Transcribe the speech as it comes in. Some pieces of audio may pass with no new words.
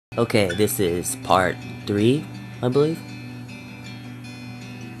Okay, this is part 3, I believe.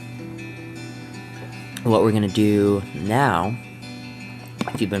 What we're gonna do now,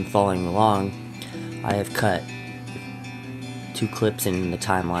 if you've been following along, I have cut 2 clips in the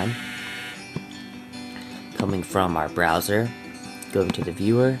timeline coming from our browser, going to the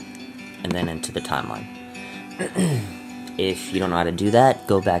viewer, and then into the timeline. If you don't know how to do that,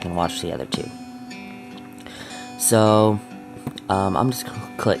 go back and watch the other 2. So, I'm just gonna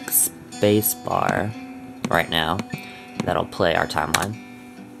click spacebar right now. That'll play our timeline.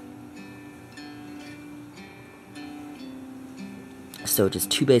 So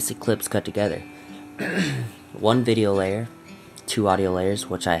just 2 basic clips cut together. 1 video layer, 2 audio layers,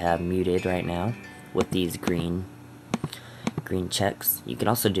 which I have muted right now with these green checks. You can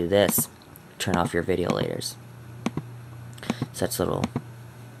also do this, turn off your video layers. Such a little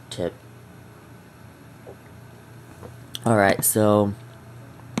tip. Alright, so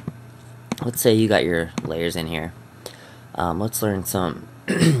let's say you got your layers in here. Let's learn some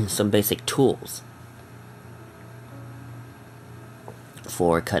some basic tools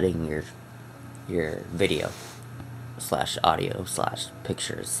for cutting your video slash audio slash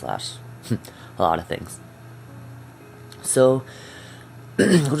pictures slash a lot of things. So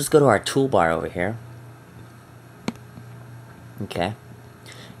we'll just go to our toolbar over here. Okay,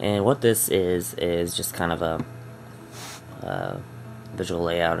 and what this is just kind of a visual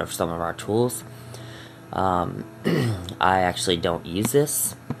layout of some of our tools. I actually don't use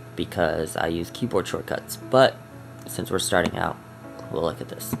this because I use keyboard shortcuts, but since we're starting out, we'll look at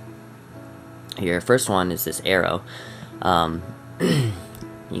this. Your first one is this arrow. You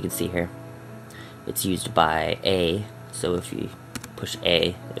can see here it's used by A, so if you push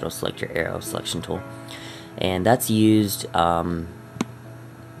A, it'll select your arrow selection tool, and that's used to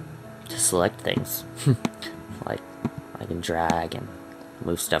select things. Like, I can drag and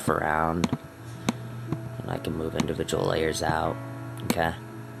move stuff around, and I can move individual layers out. Okay,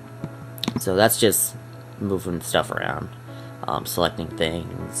 so that's just moving stuff around, selecting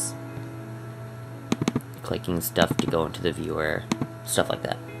things, clicking stuff to go into the viewer, stuff like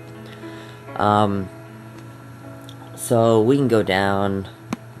that. So we can go down.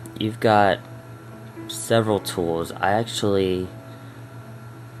 You've got several tools. I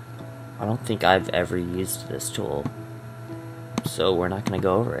don't think I've ever used this tool, so we're not going to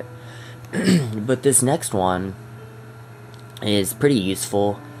go over it. But this next one is pretty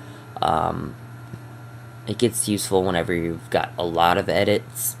useful. It gets useful whenever you've got a lot of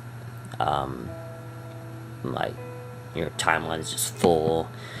edits, like your timeline is just full,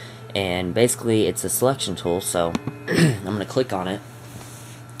 and basically it's a selection tool. So I'm going to click on it,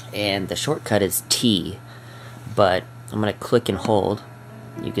 and the shortcut is T, but I'm going to click and hold.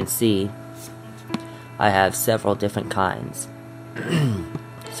 You can see I have several different kinds.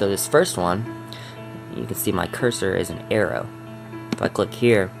 So this first one, you can see my cursor is an arrow. If I click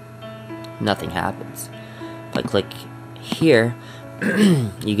here, nothing happens. If I click here,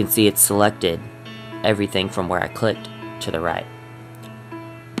 you can see it's selected everything from where I clicked to the right.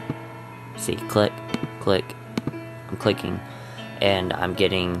 See, click, click, I'm clicking, and I'm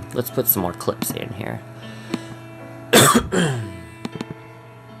getting, let's put some more clips in here.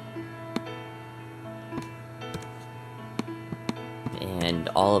 And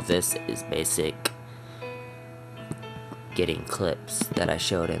all of this is basic getting clips that I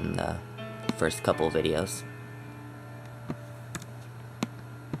showed in the first couple of videos.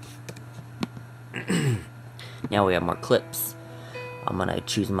 Now we have more clips. I'm gonna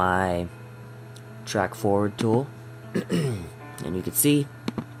choose my track forward tool, and you can see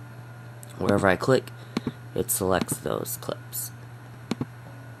wherever I click, it selects those clips.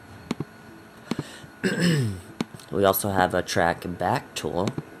 We also have a track back tool,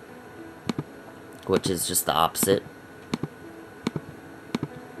 which is just the opposite.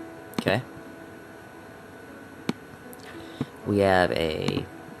 Okay. We have a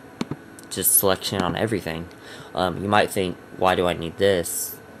just selection on everything. You might think, why do I need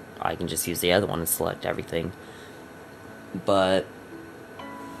this? I can just use the other one and select everything. But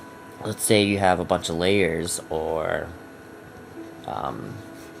let's say you have a bunch of layers, or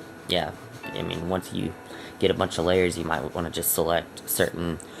yeah, I mean, once you get a bunch of layers, you might want to just select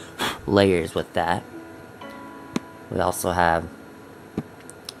certain layers with that. We also have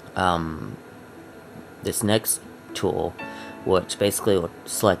this next tool, which basically will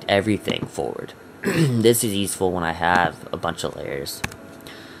select everything forward. This is useful when I have a bunch of layers.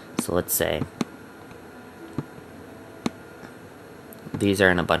 So let's say these are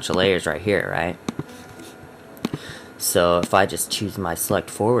in a bunch of layers right here, right? So if I just choose my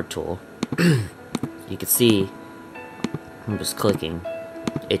select forward tool, you can see I'm just clicking,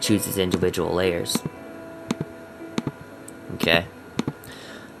 it chooses individual layers. Okay.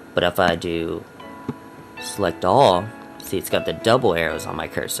 But if I do select all, see it's got the double arrows on my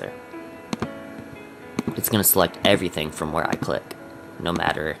cursor. It's going to select everything from where I click, no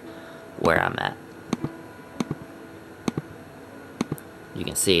matter where I'm at. You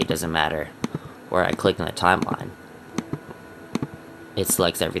can see it doesn't matter where I click in the timeline. It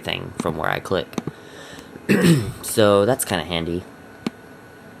selects everything from where I click. So that's kind of handy.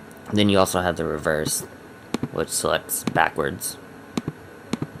 Then you also have the reverse, which selects backwards.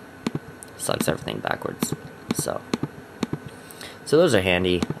 Selects everything backwards. So those are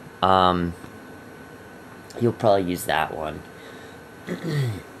handy. You'll probably use that one.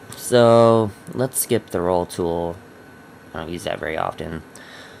 So let's skip the roll tool. I don't use that very often.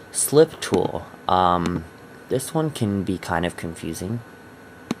 Slip tool. This one can be kind of confusing.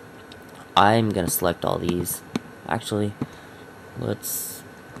 I'm gonna select all these. Actually, I'll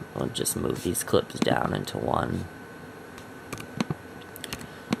just move these clips down into one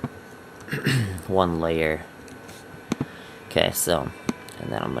layer. Okay, so,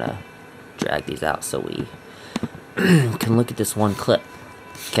 and then I'm gonna drag these out so we can look at this one clip.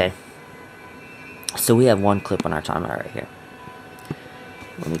 Okay, so we have one clip on our timeline right here.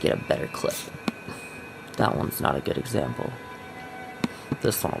 Let me get a better clip. That one's not a good example.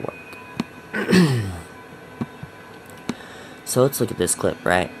 This one will work. So let's look at this clip,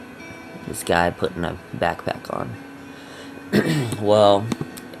 right? This guy putting a backpack on. Well,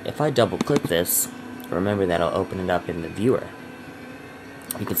 if I double click this, remember that I'll open it up in the viewer.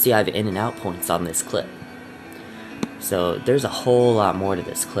 You can see I have in and out points on this clip. So there's a whole lot more to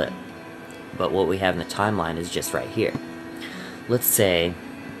this clip. But what we have in the timeline is just right here. Let's say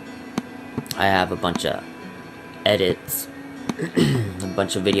I have a bunch of edits, a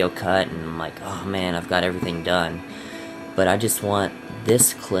bunch of video cut, and I'm like, oh man, I've got everything done. But I just want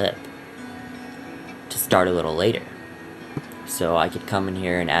this clip to start a little later. So I could come in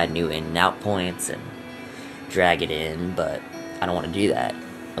here and add new in and out points and drag it in, but I don't want to do that,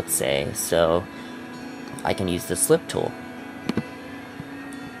 let's say. So I can use the slip tool.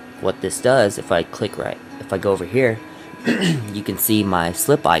 What this does, if I click right, if I go over here, you can see my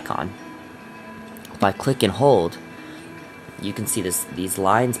slip icon. If I click and hold, you can see these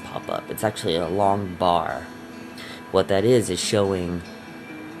lines pop up. It's actually a long bar. What that is showing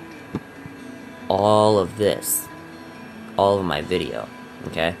all of this, all of my video,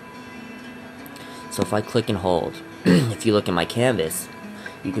 okay? So if I click and hold, if you look at my canvas,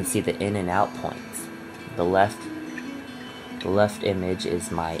 you can see the in and out points. The left image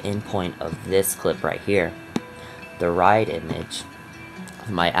is my in point of this clip right here. The right image is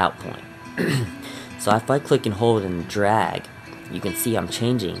my out point. So if I click and hold and drag, you can see I'm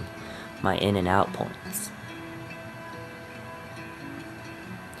changing my in and out points.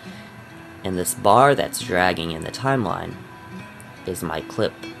 And this bar that's dragging in the timeline is my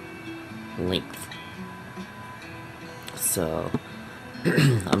clip length. So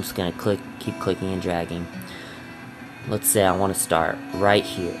I'm just gonna keep clicking and dragging. Let's say I want to start right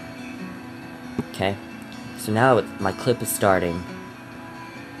here. Okay, so now my clip is starting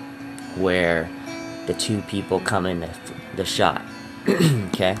where the two people come in the shot.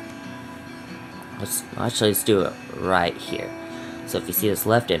 Okay, let's do it right here. So if you see this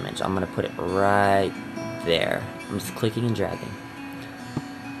left image, I'm gonna put it right there. I'm just clicking and dragging.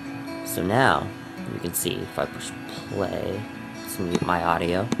 So now you can see if I push play, let's mute my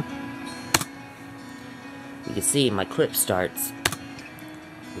audio. You can see my clip starts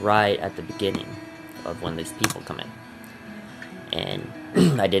right at the beginning of when these people come in.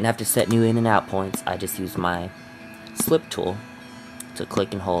 And I didn't have to set new in and out points. I just used my slip tool to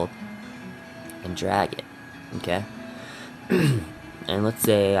click and hold and drag it. Okay? And let's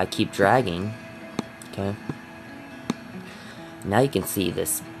say I keep dragging. Okay? Now you can see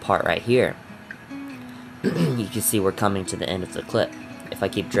this part right here. You can see we're coming to the end of the clip. If I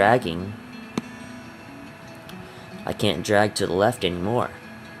keep dragging, I can't drag to the left anymore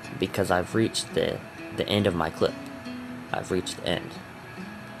because I've reached the end of my clip. I've reached the end.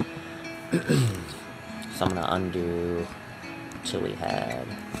 So I'm gonna undo till we had,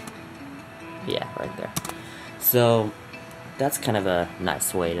 yeah, right there. So that's kind of a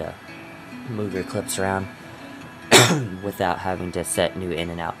nice way to move your clips around without having to set new in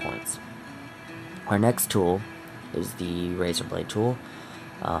and out points. Our next tool is the razor blade tool,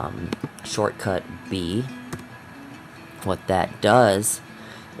 shortcut B. What that does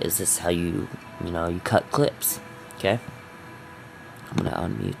is this is how you cut clips. Okay, I'm gonna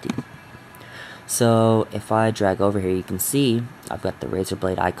unmute these. So if I drag over here, you can see I've got the razor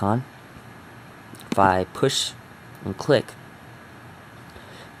blade icon. If I push and click,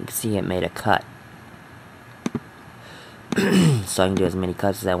 you can see it made a cut. So I can do as many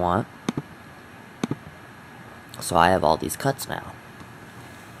cuts as I want. So I have all these cuts now.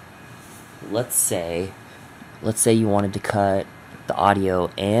 Let's say you wanted to cut the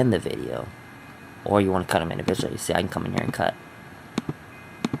audio and the video, or you want to cut them individually. See, I can come in here and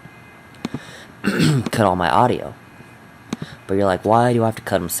cut all my audio. But you're like, why do I have to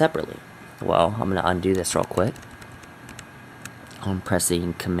cut them separately? Well, I'm going to undo this real quick. I'm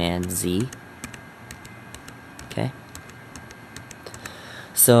pressing Command Z. Okay.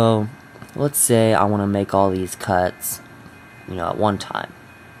 So, let's say I want to make all these cuts, at one time.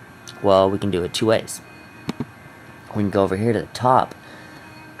 Well, we can do it two ways. We can go over here to the top.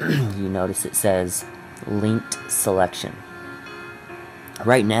 You notice it says linked selection.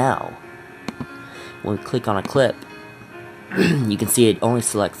 Right now, when we click on a clip, you can see it only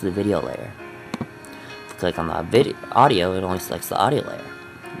selects the video layer. If we click on the audio, it only selects the audio layer.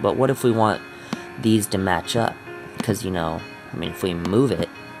 But what if we want these to match up? Because, if we move it,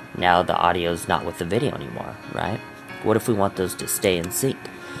 now the audio is not with the video anymore, right? What if we want those to stay in sync?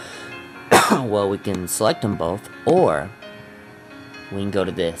 Well, we can select them both, or we can go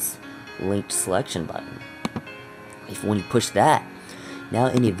to this linked selection button. When you push that, now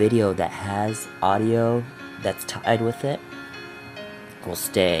any video that has audio that's tied with it will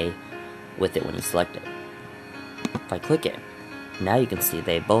stay with it when you select it. If I click it, now you can see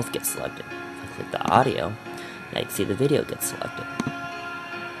they both get selected. If I click the audio, now you can see the video gets selected.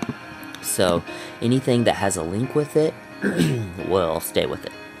 So anything that has a link with it will stay with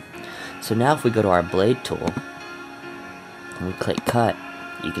it. So now if we go to our blade tool and we click cut,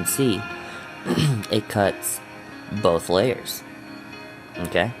 you can see it cuts both layers.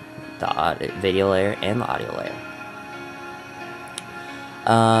 Okay? The video layer and the audio layer.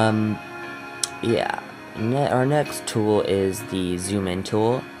 Yeah. Our next tool is the zoom in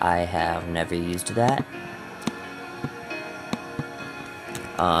tool. I have never used that.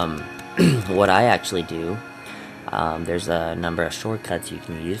 What I actually do, there's a number of shortcuts you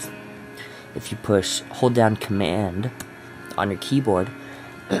can use. If you hold down Command on your keyboard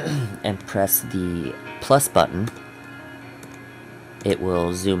and press the plus button, it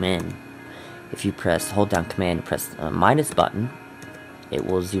will zoom in. If you hold down Command and press the minus button, it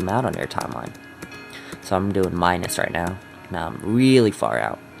will zoom out on your timeline. So I'm doing minus right now. Now I'm really far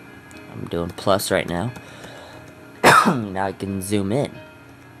out. I'm doing plus right now. Now I can zoom in.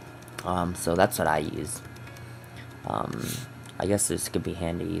 So that's what I use. I guess this could be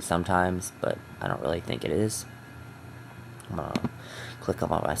handy sometimes, but I don't really think it is. I'm gonna click on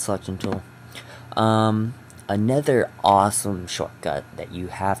my selection tool. Another awesome shortcut that you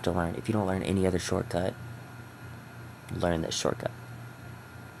have to learn. If you don't learn any other shortcut, learn this shortcut.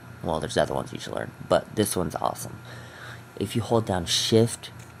 Well, there's other ones you should learn, but this one's awesome. If you hold down Shift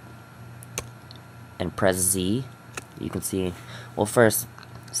and press Z, you can see, well, first,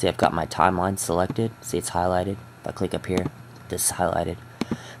 see I've got my timeline selected. See it's highlighted. If I click up here, this is highlighted.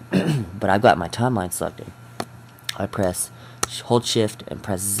 But I've got my timeline selected. I hold Shift and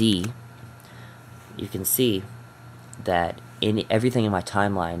press Z. You can see that everything in my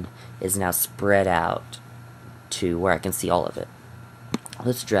timeline is now spread out to where I can see all of it.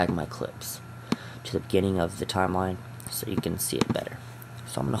 Let's drag my clips to the beginning of the timeline so you can see it better.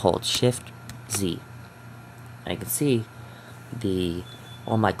 So I'm going to hold Shift Z. And you can see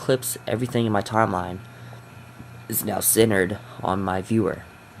all my clips, everything in my timeline is now centered on my viewer.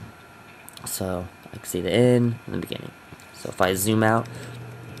 So I can see the end and the beginning. So if I zoom out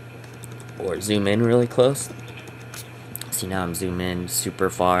or zoom in really close, see now I'm zoomed in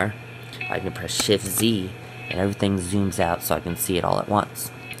super far. I can press Shift Z and everything zooms out so I can see it all at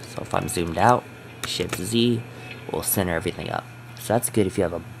once. So if I'm zoomed out, Shift Z will center everything up. So that's good if you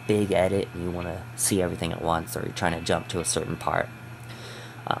have a big edit and you want to see everything at once, or you're trying to jump to a certain part.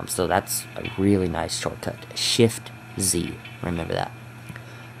 So that's a really nice shortcut. Shift Z. Remember that.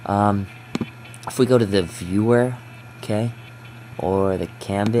 If we go to the viewer, okay, or the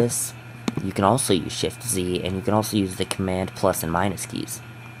canvas, you can also use Shift Z, and you can also use the Command plus and minus keys.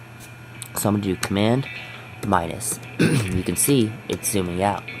 So I'm going to do Command minus. You can see it's zooming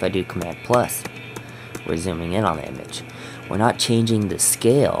out. If I do Command plus, we're zooming in on the image. We're not changing the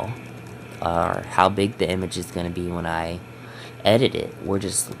scale or how big the image is going to be when I edit it. We're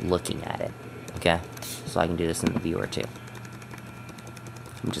just looking at it. Okay, so I can do this in the viewer too.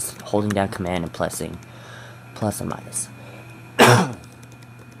 I'm just holding down Command and pressing plus and minus.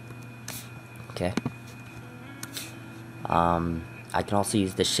 Okay. I can also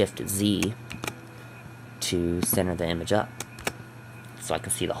use the Shift Z to center the image up so I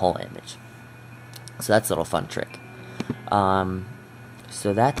can see the whole image. So that's a little fun trick.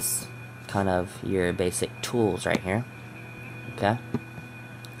 So that's kind of your basic tools right here. Okay?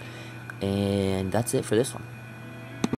 And that's it for this one.